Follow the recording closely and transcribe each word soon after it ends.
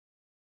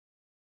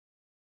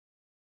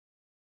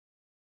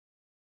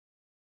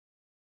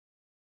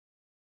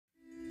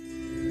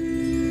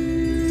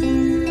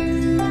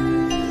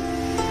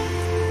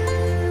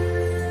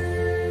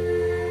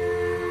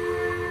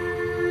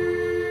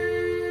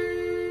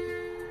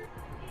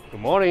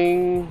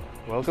Morning,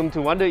 welcome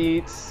to Wonder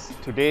Eats.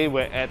 Today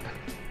we're at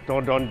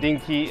Don Don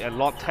Donki at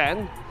Lot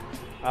 10.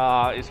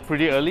 It's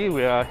pretty early,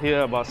 we are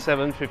here about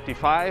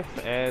 7:55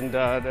 and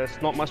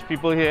there's not much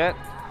people here yet.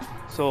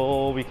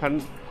 So we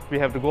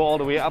have to go all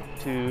the way up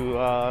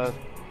to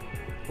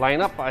line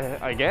up,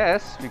 I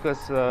guess,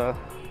 because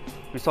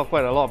we saw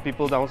quite a lot of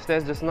people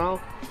downstairs just now.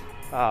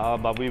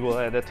 But we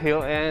were at the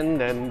tail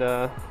end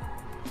and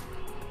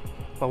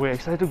but we're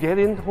excited to get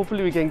in.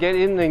 Hopefully we can get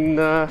in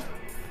and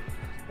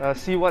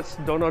see what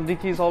Don Don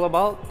Donki is all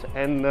about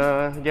and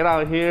get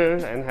out here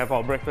and have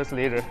our breakfast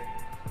later.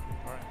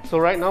 So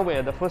right now we're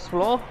at the first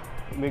floor.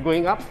 We're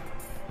going up.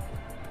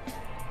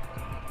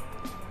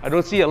 I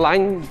don't see a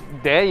line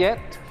there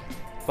yet,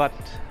 but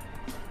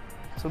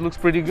so it looks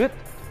pretty good.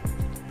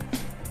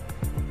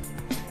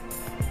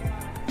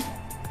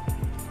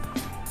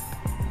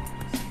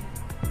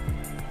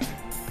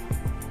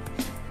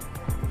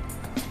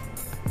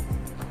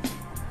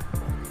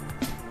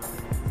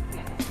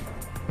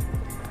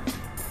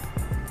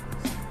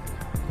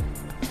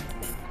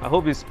 I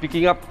hope it's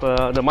picking up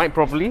the mic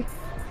properly,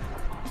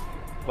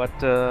 but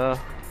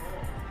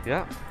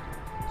yeah,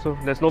 so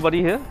there's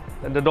nobody here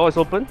and the door is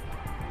open.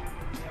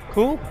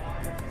 Cool.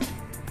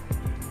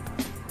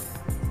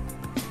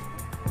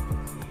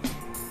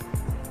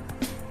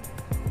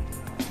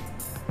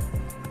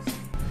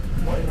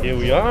 Here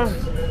we are,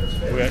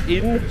 we're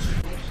in.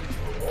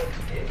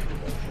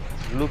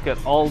 Look at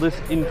all this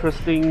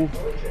interesting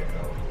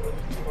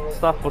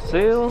stuff for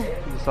sale.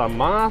 These are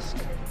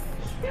masks,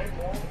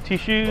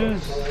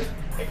 tissues.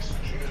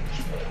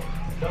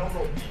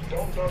 Download the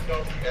Don Don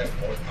Donki app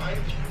on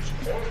iTunes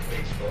or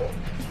Play Store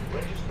to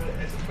register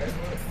as a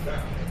member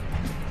now.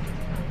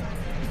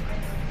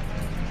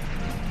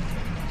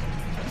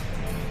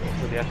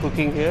 So they are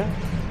cooking here,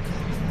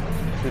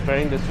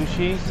 preparing the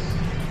sushis.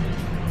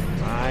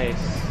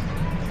 Nice.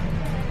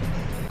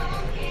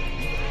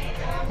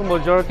 The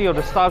majority of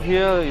the staff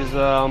here is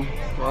well,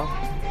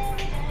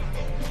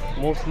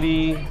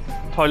 mostly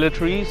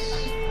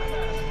toiletries.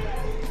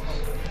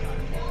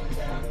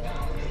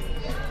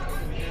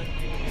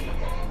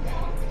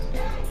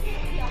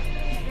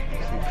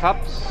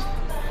 Cups,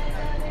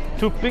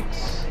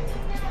 toothpicks,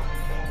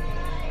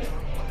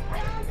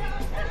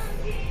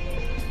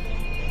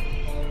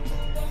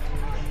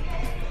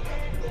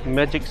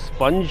 magic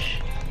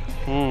sponge.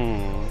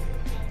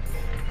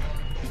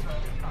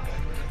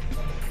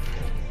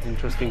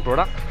 Interesting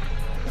product.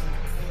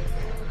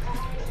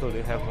 So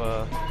they have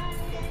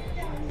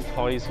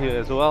toys here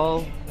as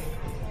well.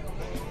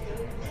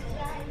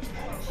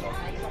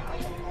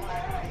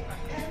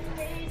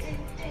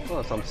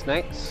 Oh, some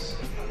snacks.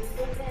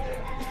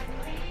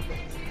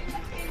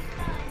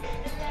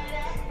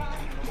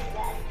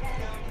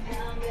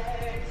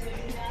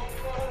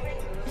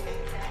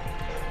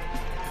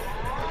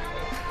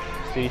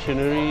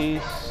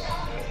 Stationaries.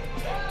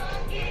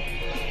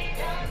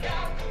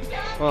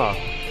 Ah,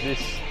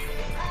 this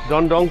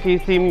Don Donki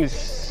theme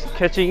is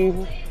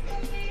catching.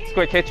 It's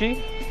quite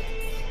catchy.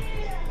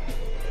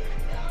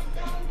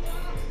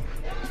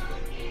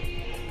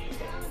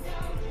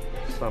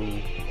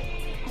 Some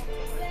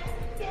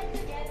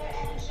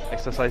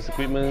exercise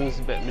equipments,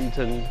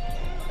 badminton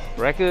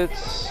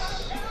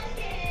rackets,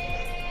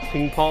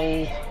 ping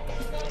pong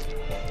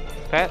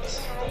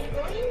pads.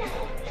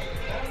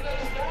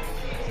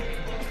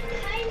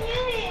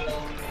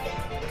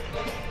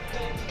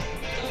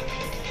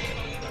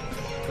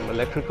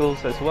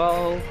 Electricals as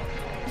well.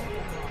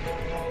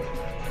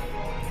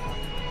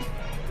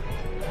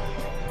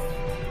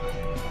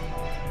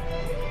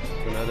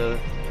 Another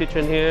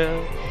kitchen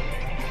here.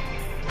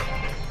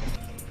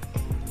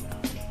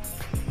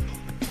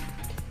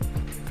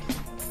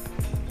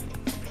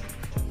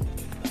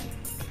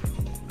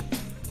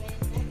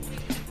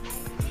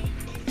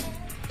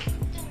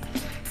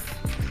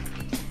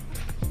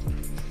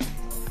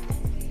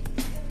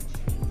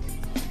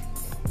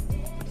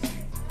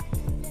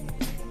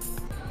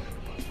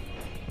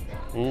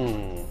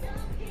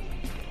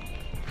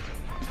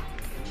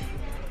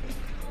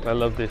 I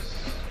love this.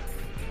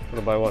 I'm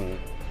gonna buy one.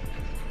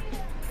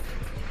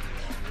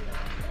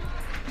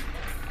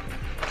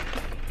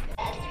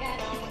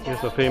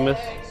 Here's a famous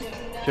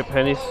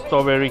Japanese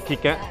strawberry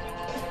Kit Kat,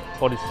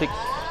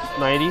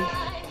 $46.90.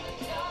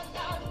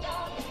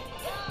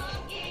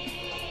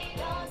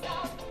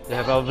 They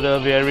have other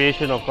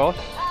variation, of course.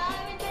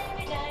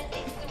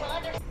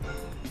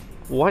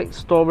 White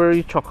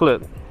strawberry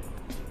chocolate.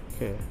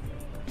 Okay,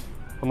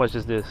 how much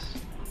is this?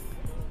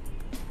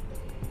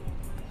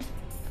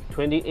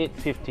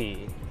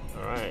 $28.50.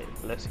 Alright,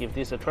 let's give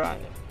this a try.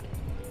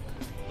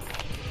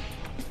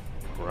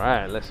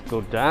 Right, let's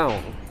go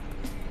down.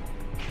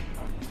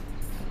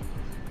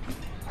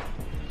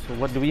 So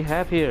what do we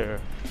have here?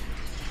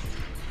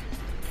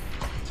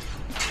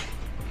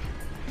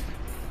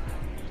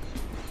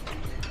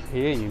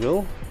 Here you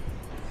go.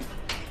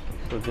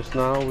 So just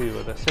now we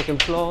were at the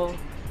second floor.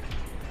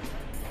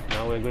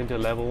 Now we're going to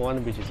level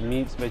 1, which is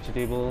meats,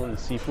 vegetable and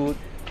seafood.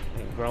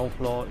 And ground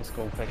floor is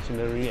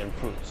confectionery and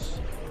fruits.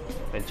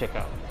 And check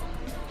out.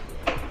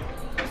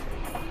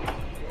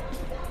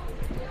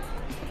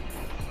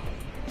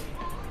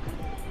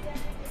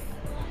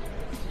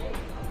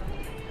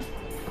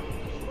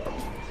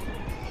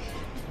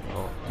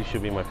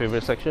 should be my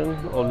favorite section.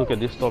 Oh, look at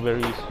these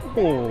strawberries.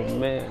 Oh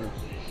man,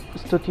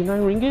 it's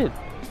 39 ringgit.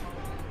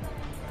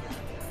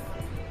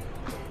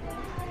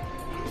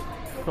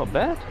 Not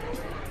bad.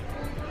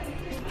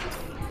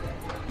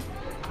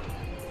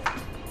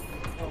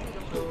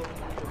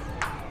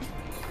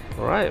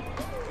 Alright,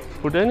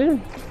 put that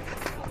in.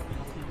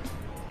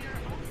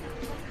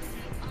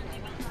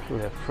 We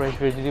have fresh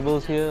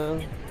vegetables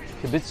here.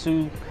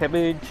 Kibitsu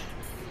cabbage,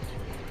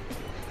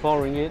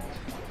 4 ringgit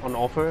on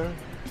offer.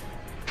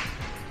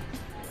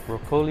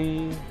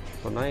 Broccoli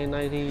for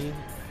 9.90.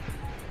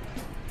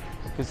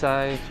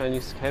 Kusai,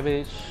 Chinese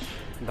cabbage,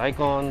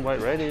 daikon,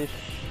 white radish.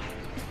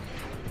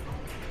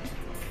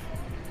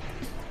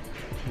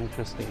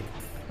 Interesting.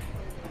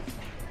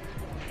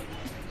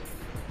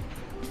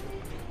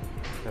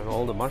 Have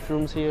all the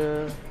mushrooms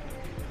here.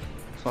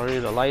 Sorry,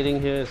 the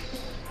lighting here is,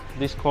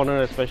 this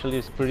corner especially,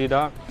 is pretty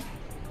dark.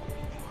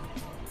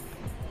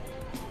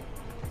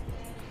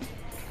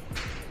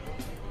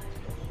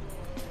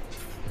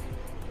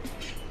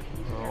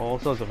 All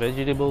sorts of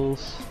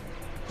vegetables,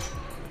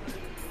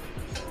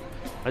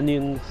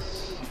 onions.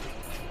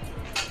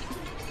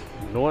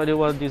 No idea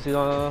what these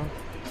are.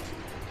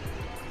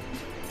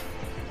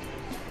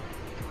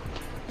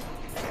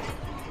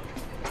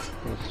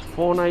 It's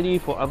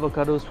 $4.90 for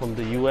avocados from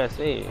the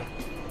USA.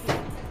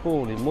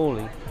 Holy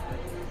moly.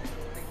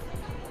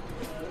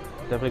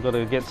 Definitely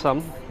gotta get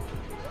some.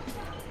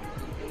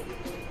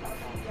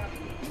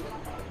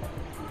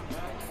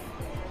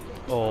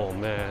 Oh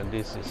man,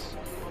 this is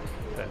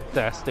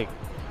fantastic.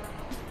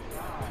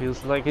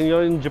 Feels like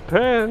you're in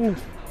Japan.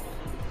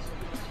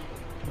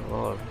 A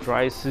lot of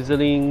dry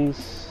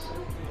seasonings.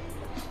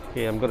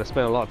 Okay, I'm gonna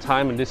spend a lot of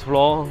time in this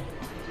floor,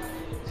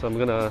 so I'm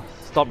gonna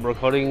stop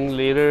recording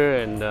later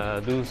and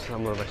do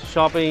some of my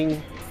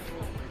shopping.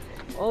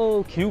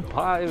 Oh, cube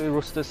pie with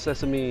roasted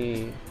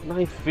sesame,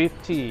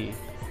 $9.50.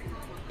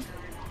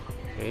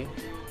 Okay,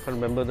 can't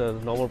remember the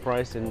normal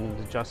price in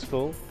the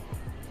Justco.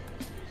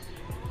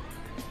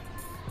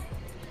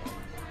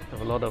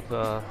 Have a lot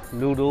of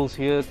noodles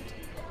here.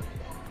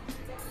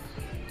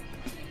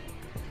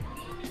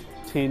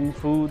 Tin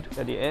food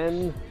at the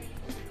end.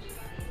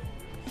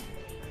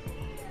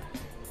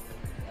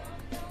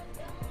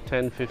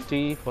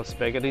 $10.50 for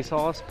spaghetti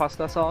sauce,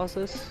 pasta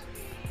sauces.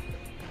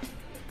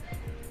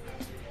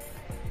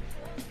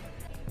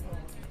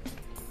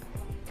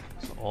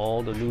 So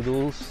all the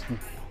noodles,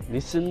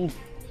 Nissin.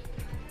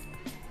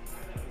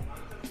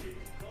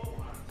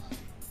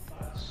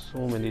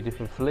 So many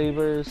different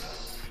flavors.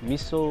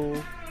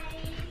 Miso.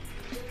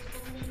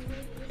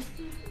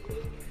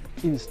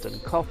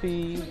 Instant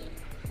coffee.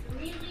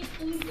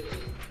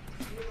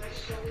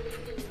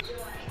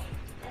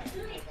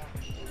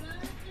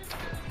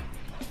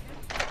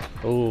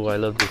 Oh, I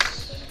love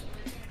this.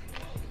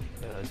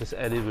 Just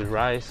add it with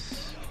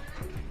rice.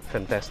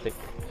 Fantastic.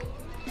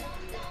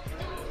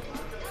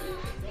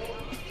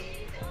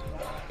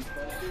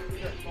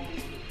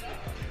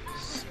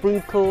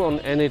 Sprinkle on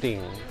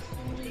anything.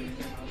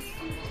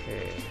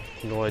 Okay,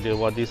 no idea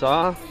what these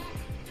are.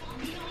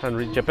 Can't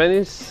read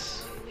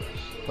Japanese,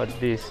 but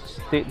this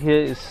state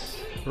here is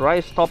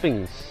rice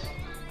toppings.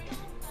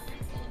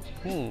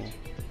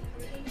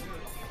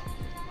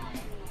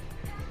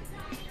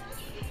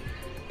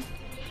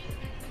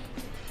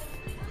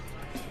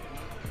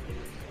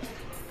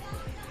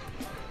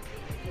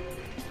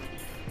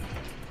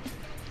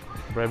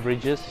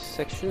 Beverages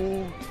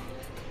section. I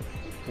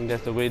think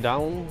that's the way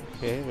down.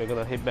 Okay, we're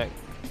gonna head back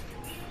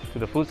to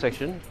the food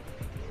section.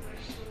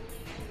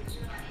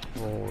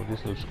 Oh,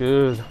 this looks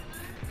good.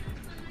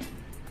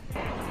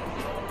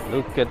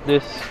 Look at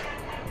this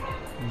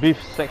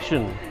beef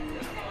section.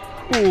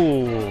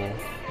 Ooh,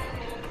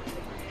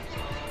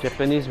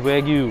 Japanese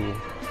Wagyu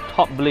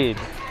top blade.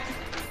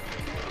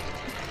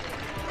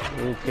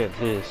 Look at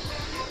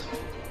this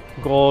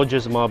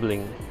gorgeous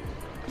marbling.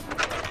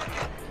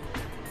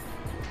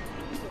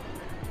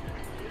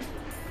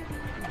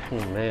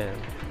 Oh man.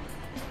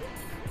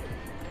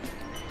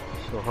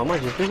 So how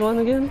much is this one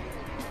again?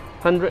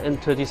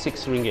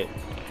 136 ringgit.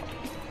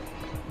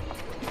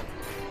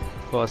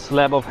 For a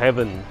slab of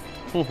heaven.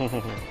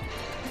 And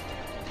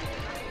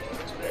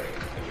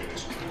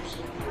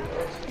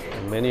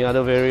many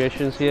other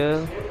variations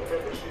here.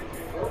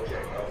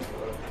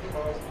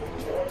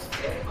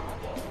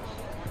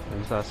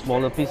 These are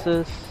smaller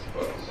pieces.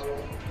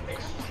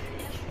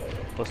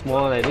 For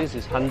small like this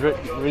is 100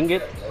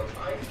 ringgit.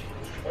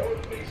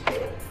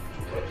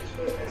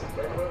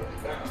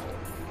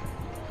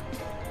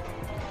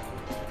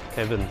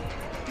 Heaven.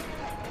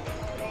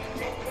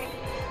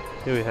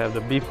 Here we have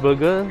the beef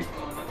burger,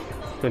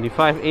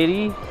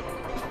 25.80.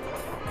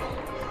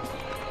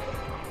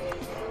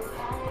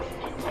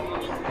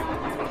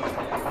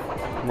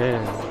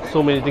 Man,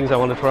 so many things I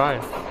want to try.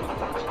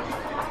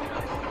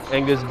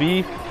 Angus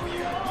beef.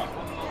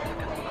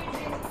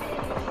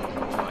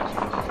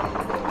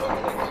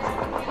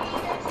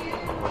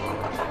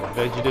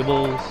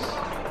 Vegetables.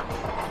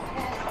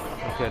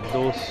 Look at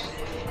those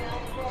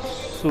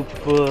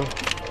super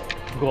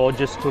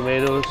gorgeous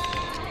tomatoes.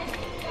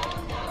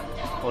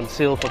 on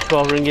sale for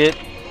 12 ringgit.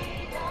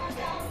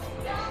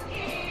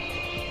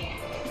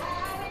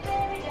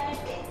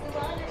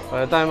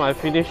 By the time I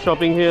finish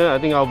shopping here, I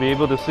think I'll be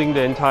able to sing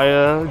the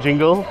entire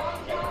jingle.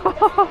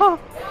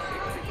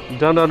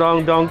 Don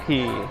Don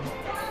Donki.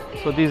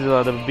 So these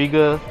are the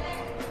bigger.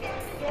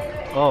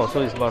 Oh,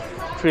 so it's about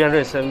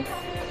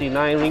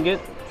 379 ringgit.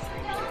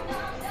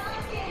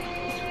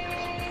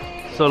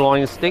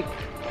 Sirloin steak.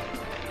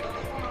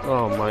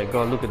 Oh my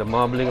god, look at the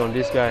marbling on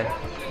this guy.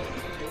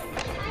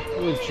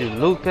 Would you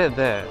look at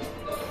that?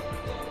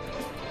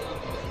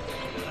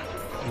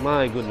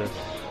 My goodness.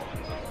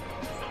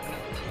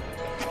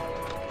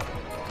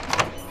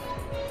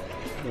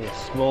 A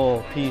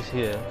small piece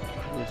here.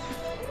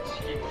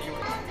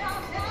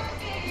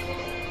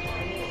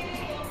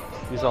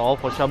 These are all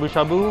for shabu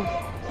shabu.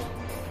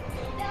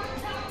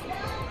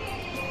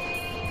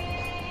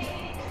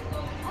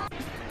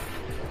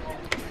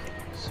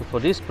 So for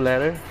this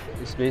platter,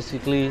 it's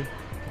basically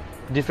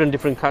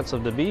different cuts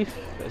of the beef,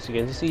 as you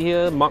can see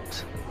here,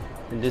 marked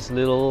in this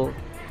little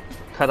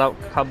cut out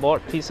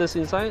cardboard pieces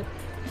inside.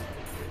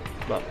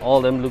 But all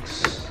of them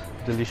looks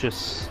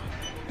delicious.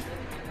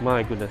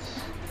 My goodness.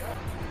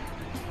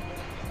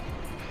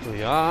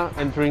 We are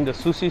entering the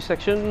sushi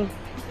section,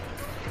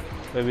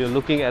 where we are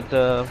looking at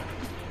the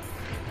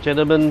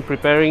gentleman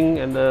preparing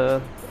and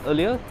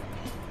earlier.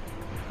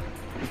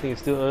 I think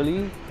it's still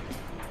early.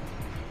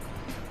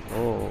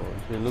 Oh,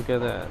 if you look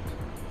at that,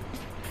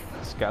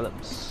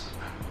 scallops,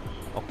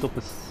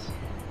 octopus.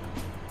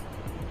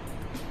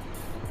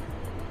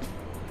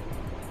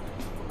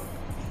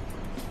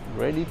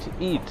 Ready to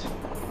eat.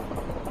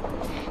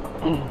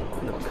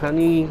 The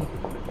kani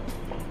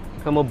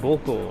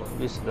kamaboko.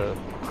 This is the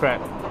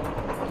crab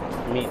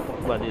meat,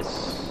 but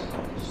it's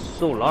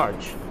so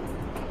large.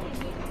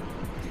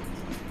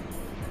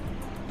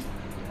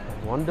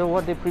 I wonder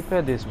what they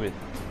prepare this with.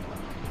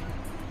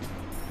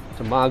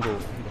 Tamago,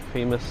 the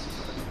famous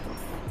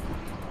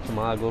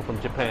tamago from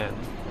Japan,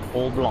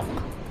 whole block.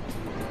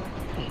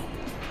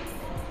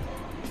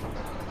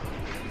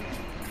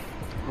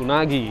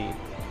 Unagi,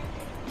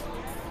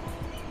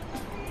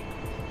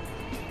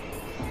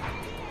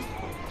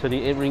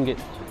 38 ringgit.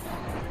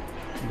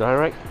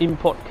 Direct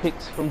import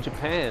cakes from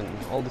Japan,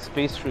 all these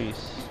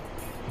pastries,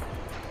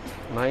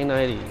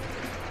 9.90.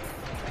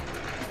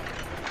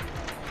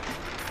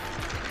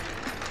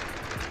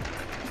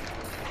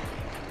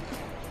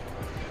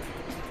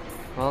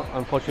 Well,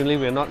 unfortunately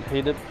we're not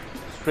headed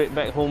straight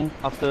back home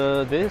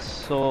after this,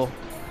 so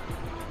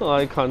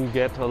I can't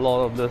get a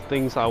lot of the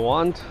things I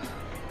want,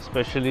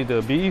 especially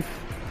the beef.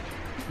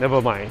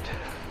 Never mind,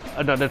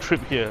 another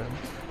trip here.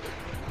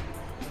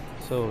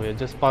 So we're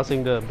just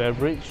passing the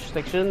beverage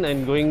section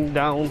and going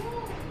down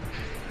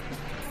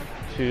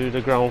to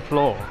the ground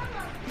floor.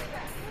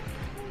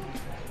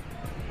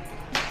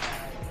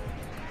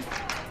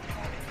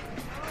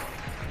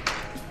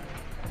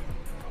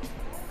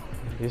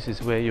 This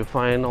is where you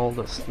find all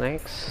the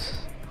snacks.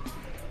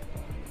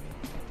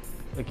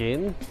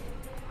 Again,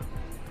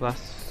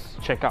 plus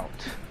checkout.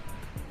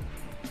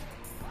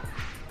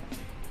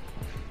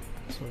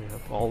 So we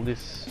have all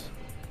this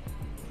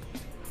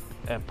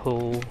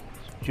apple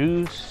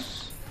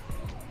juice,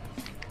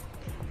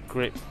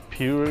 grape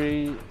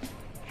puree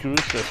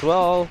juice as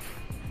well.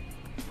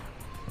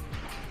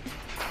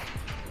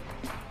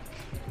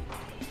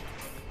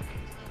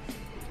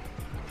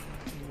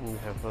 We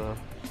have a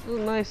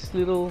nice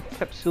little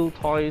capsule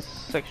toys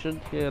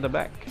section here at the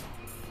back.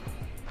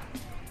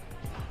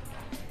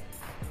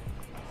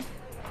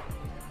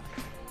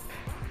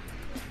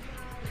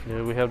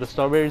 Here we have the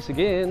strawberries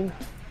again.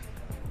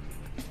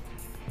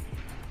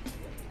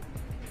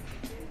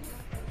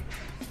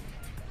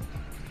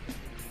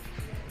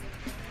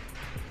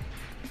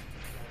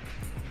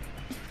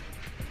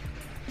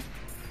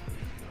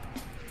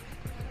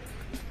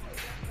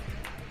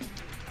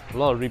 A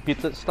lot of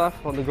repeated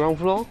stuff on the ground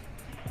floor.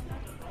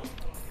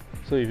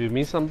 So if you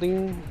miss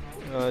something,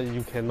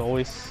 you can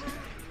always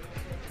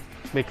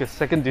make a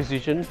second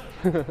decision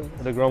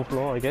at the ground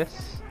floor, I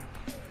guess.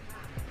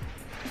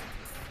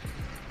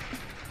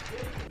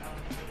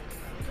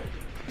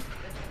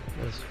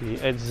 As we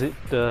exit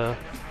the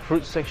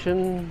fruit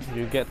section,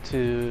 you get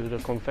to the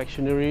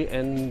confectionery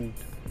and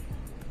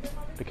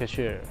the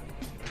cashier.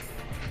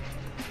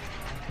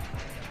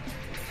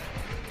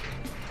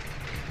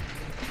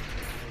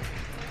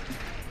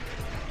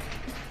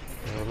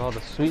 A lot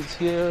of sweets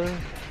here.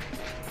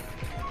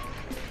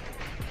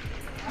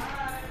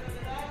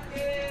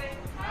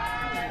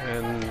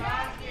 And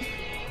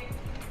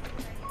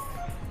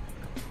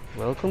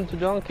welcome to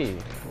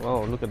Donki.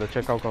 Wow, look at the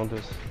checkout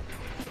counters.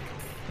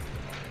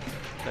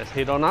 Let's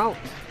head on out.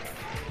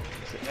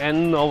 It's the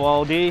end of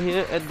our day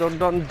here at Don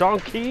Don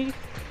Donki.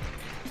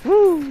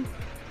 Woo!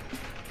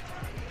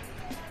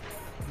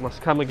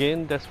 Must come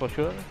again, that's for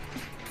sure.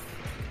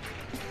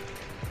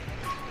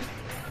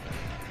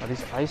 Are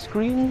these ice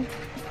cream?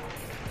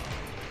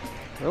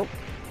 Nope.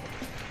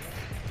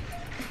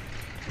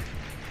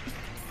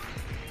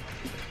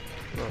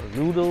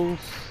 Noodles.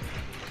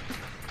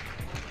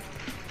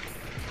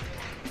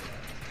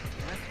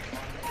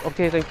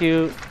 Okay, thank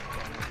you.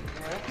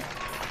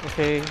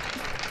 Okay.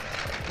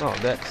 Oh,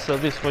 that's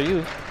service for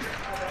you.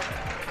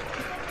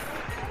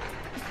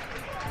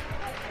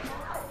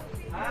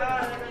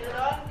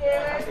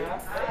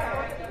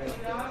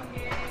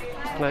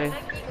 Nice.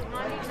 Good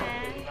morning,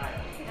 ma'am.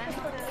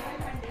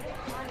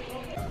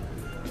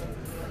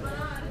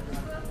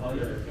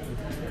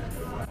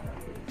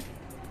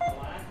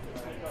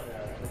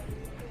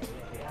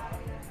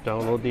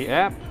 Download the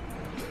app.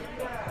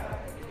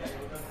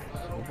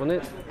 Open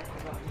it.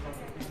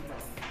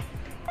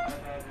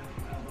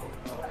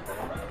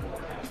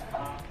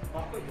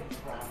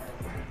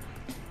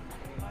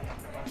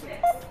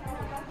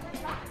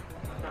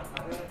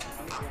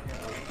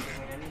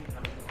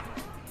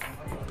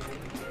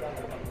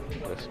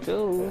 Let's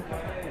go.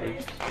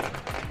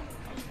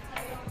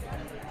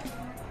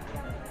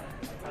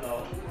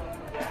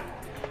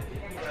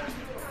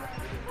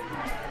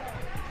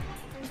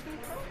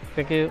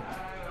 Thank you.